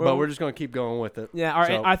 Well, but we're just gonna keep going with it.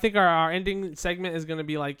 Yeah. I think our ending segment is gonna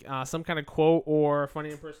be like some kind of quote or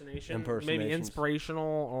funny impersonation, maybe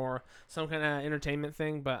inspirational or some kind of entertainment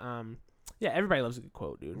thing. But yeah, everybody loves a good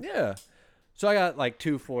quote, dude. Yeah. So I got like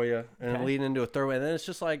 2 for you, and leading into a third one. And then it's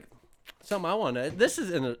just like something I want to. This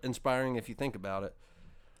is inspiring if you think about it.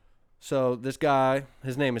 So this guy,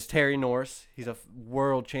 his name is Terry Norris. He's a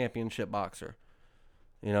world championship boxer.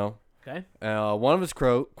 You know. Okay. One of his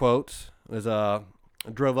quotes was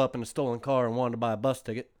drove up in a stolen car and wanted to buy a bus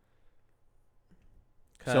ticket.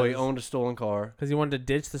 So he owned a stolen car because he wanted to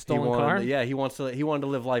ditch the stolen car. He wanted to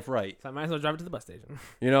live life right. So I might as well drive it to the bus station.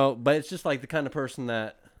 But it's just like the kind of person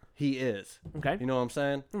that he is. Okay. You know what I'm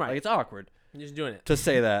saying? Right. Like it's awkward. You're just doing it to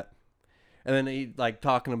say that. And then he like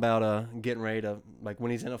talking about getting ready to like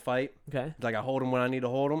when he's in a fight. Okay. Like I hold him when I need to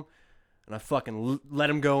hold him, and I fucking let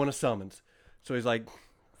him go in a summons. So he's like.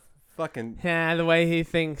 Fucking the way he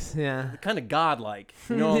thinks, kind of godlike.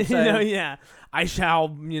 You know what I'm saying? Yeah. I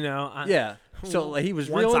shall, yeah. So like, he was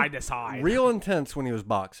once I decide. Real intense when he was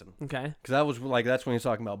boxing. Okay. Because that's when he's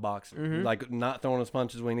talking about boxing, like not throwing his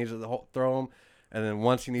punches when he needs to throw them, and then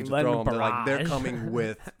once he needs to throw them, they're coming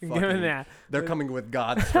with they're coming with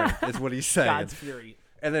God's strength. Is what he's saying. God's fury.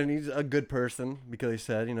 And then he's a good person because he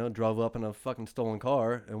said, drove up in a fucking stolen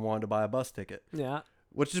car and wanted to buy a bus ticket. Yeah.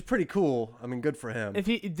 Which is pretty cool. I mean, good for him. If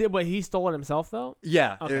he did he stole it himself though?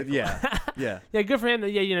 Yeah. Okay, cool. Yeah. Yeah. Yeah, good for him.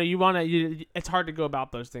 Yeah, you want to. It's hard to go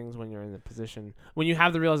about those things when you're in the position when you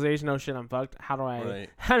have the realization, oh shit, I'm fucked. How do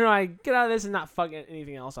I get out of this and not fuck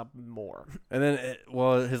anything else up more? And then,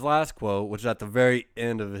 his last quote, which is at the very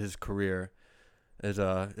end of his career, is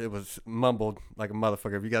it was mumbled like a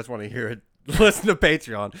motherfucker. If you guys want to hear it, listen to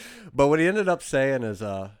Patreon. But what he ended up saying is,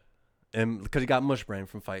 because he got mush brain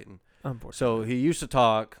from fighting. So he used to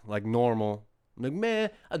talk like normal. Like, man,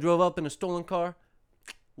 I drove up in a stolen car,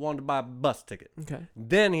 wanted to buy a bus ticket. Okay.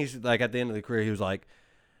 Then he's like, at the end of the career, he was like,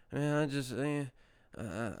 man, I just,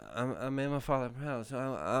 I made my father proud, so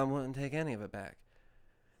I wouldn't take any of it back.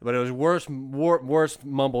 But it was worse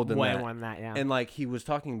mumbled than that. Way more than that, yeah. And like he was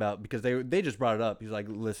talking about, because they just brought it up. He's like,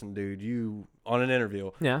 listen, dude, you, on an interview,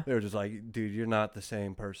 they were just like, dude, you're not the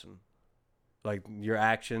same person. Like your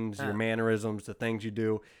actions, your mannerisms, the things you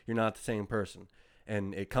do, you're not the same person,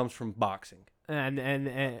 and it comes from boxing. And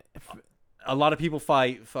a lot of people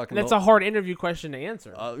fight fucking. That's a hard interview question to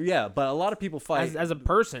answer. Yeah, but a lot of people fight as a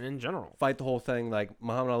person in general. Fight the whole thing. Like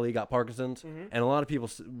Muhammad Ali got Parkinson's, and a lot of people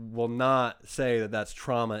will not say that that's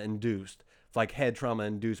trauma induced. It's like head trauma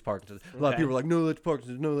induced Parkinson's. A lot of people are like, no, that's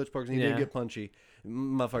Parkinson's. No, that's Parkinson's. He didn't get punchy.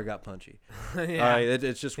 Motherfucker got punchy. All right,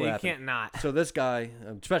 it's just what happened. You can't not. So this guy,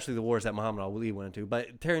 especially the wars that Muhammad Ali went into,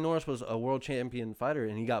 but Terry Norris was a world champion fighter,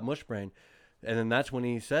 and he got mush brain. And then that's when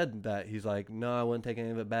he said that. He's like, no, I wouldn't take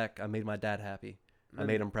any of it back. I made my dad happy. I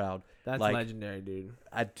made him proud. That's like, legendary, dude.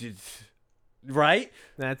 I did. Right?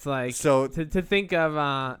 That's like, so to think of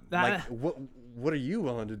that. Like, what are you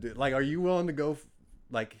willing to do? Like, are you willing to go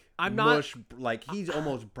like I'm mush, like he's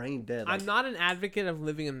almost brain dead. Like, I'm not an advocate of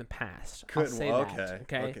living in the past. I'll say that.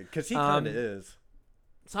 Okay. Because he kind of is.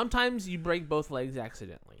 Sometimes you break both legs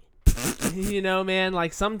accidentally. Man,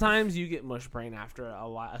 like sometimes you get mush brain after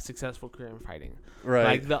a successful career in fighting. Right.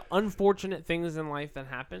 Like the unfortunate things in life that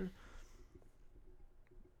happen,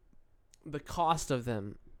 the cost of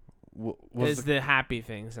them is the happy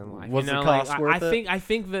things in life. Was the cost worth it? I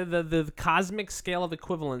think the cosmic scale of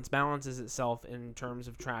equivalence balances itself in terms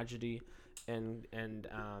of tragedy and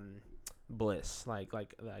bliss. Like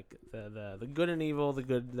the good and evil, the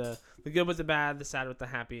good with the bad, the sad with the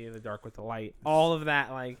happy, the dark with the light. All of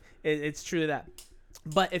that, like it's true that.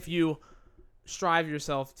 But if you strive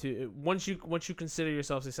yourself to once you consider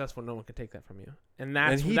yourself successful, no one can take that from you. And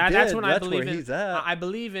that's when I believe in. I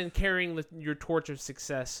believe in carrying your torch of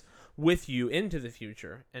success with you into the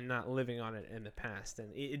future and not living on it in the past.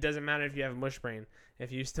 And it doesn't matter if you have mush brain,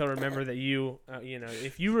 if you still remember that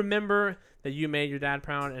if you remember that you made your dad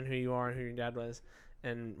proud and who you are and who your dad was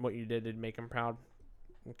and what you did to make him proud,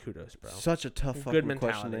 kudos, bro. Such a tough fucking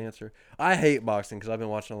question to answer. I hate boxing because I've been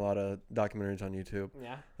watching a lot of documentaries on YouTube.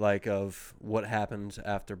 Yeah. Like of what happens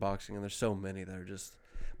after boxing, and there's so many that are just.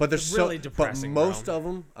 But there's really depressing. But most of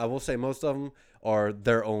them, I will say, most of them are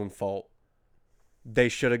their own fault. They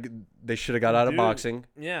should have got out of boxing.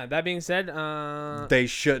 Yeah. That being said, they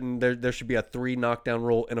shouldn't. There should be a 3 knockdown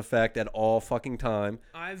rule in effect at all fucking time.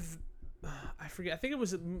 I forget. I think it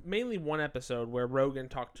was mainly one episode where Rogan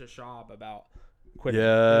talked to Schaub about quitting.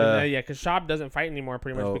 Yeah. Yeah, because Schaub doesn't fight anymore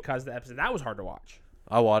pretty much Oh. because the episode that was hard to watch.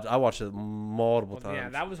 I watched it multiple Well, times. yeah,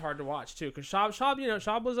 that was hard to watch too. Because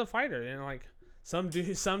Schaub was a fighter. Like some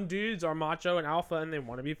dudes are macho and alpha, and they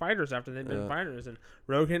want to be fighters after they've been fighters. And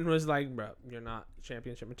Rogan was like, bro, you're not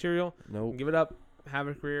championship material. Nope. Give it up. Have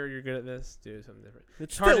a career. You're good at this. Do something different.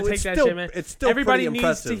 It's hard still, to take it's that still, shit, man. It's still Everybody pretty needs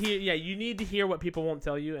impressive. to hear. Yeah, you need to hear what people won't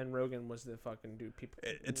tell you. And Rogan was the fucking dude. People.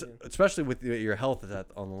 It's especially with your health is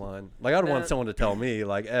on the line. Like I'd want someone to tell me,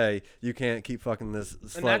 like, "Hey, you can't keep fucking this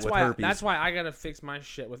slut with herpes." That's why I gotta fix my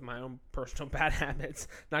shit with my own personal bad habits.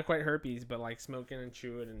 Not quite herpes, but like smoking and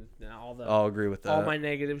chewing and all the. I'll agree with that. All my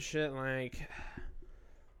negative shit. Like,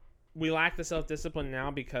 we lack the self discipline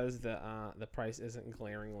now because the price isn't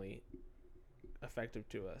glaringly effective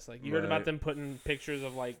to us. Like you heard about them putting pictures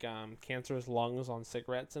of like cancerous lungs on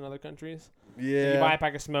cigarettes in other countries. Yeah. You buy a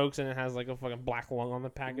pack of smokes and it has like a fucking black lung on the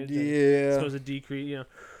package. Yeah. It's supposed to decrease. You know.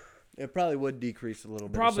 It probably would decrease a little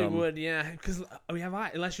bit. Probably would. Yeah. Because we have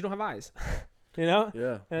eyes. Unless you don't have eyes. You know.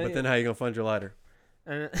 Yeah. But then how you gonna find your lighter?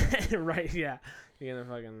 And right. Yeah. You're gonna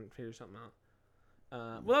fucking figure something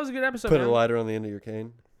out. Well, that was a good episode. Put man. a lighter on the end of your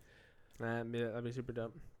cane. That'd be super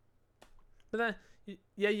dope. But then,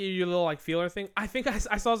 yeah, your little like feeler thing. I think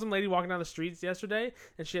I saw some lady walking down the streets yesterday,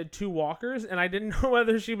 and she had 2 walkers, and I didn't know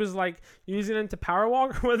whether she was like using them to power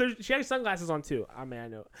walk or whether she had sunglasses on too. I mean, I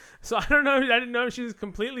know. So I don't know. I didn't know if she was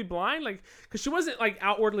completely blind, like, because she wasn't like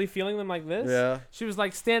outwardly feeling them like this. Yeah. She was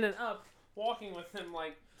like standing up, walking with them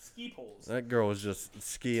like ski poles. That girl was just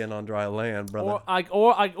skiing on dry land, brother.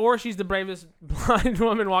 Or she's the bravest blind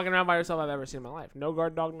woman walking around by herself I've ever seen in my life. No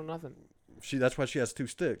guard dog, no nothing. That's why she has 2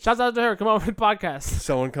 sticks. Shouts out to her. Come on with the podcast.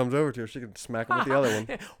 Someone comes over to her, she can smack him with the other one.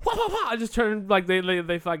 Wah, wah, wah. I just turned like they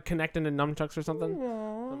like connect into nunchucks or something.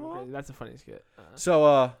 Crazy. That's a funny skit.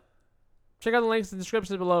 So check out the links in the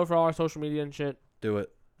description below for all our social media and shit. do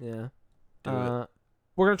it. Yeah. Do it.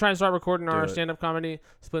 We're gonna try and start recording Do our it. stand-up comedy,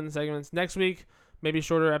 splitting segments next week. Maybe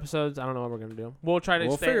shorter episodes. I don't know what we're gonna do. We'll try to.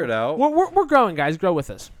 We'll figure it out. We're growing, guys. Grow with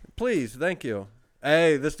us. Please, thank you.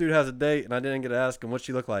 Hey, this dude has a date, and I didn't get to ask him what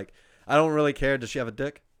she looked like. I don't really care. Does she have a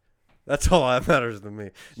dick? That's all that matters to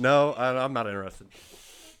me. No, I'm not interested.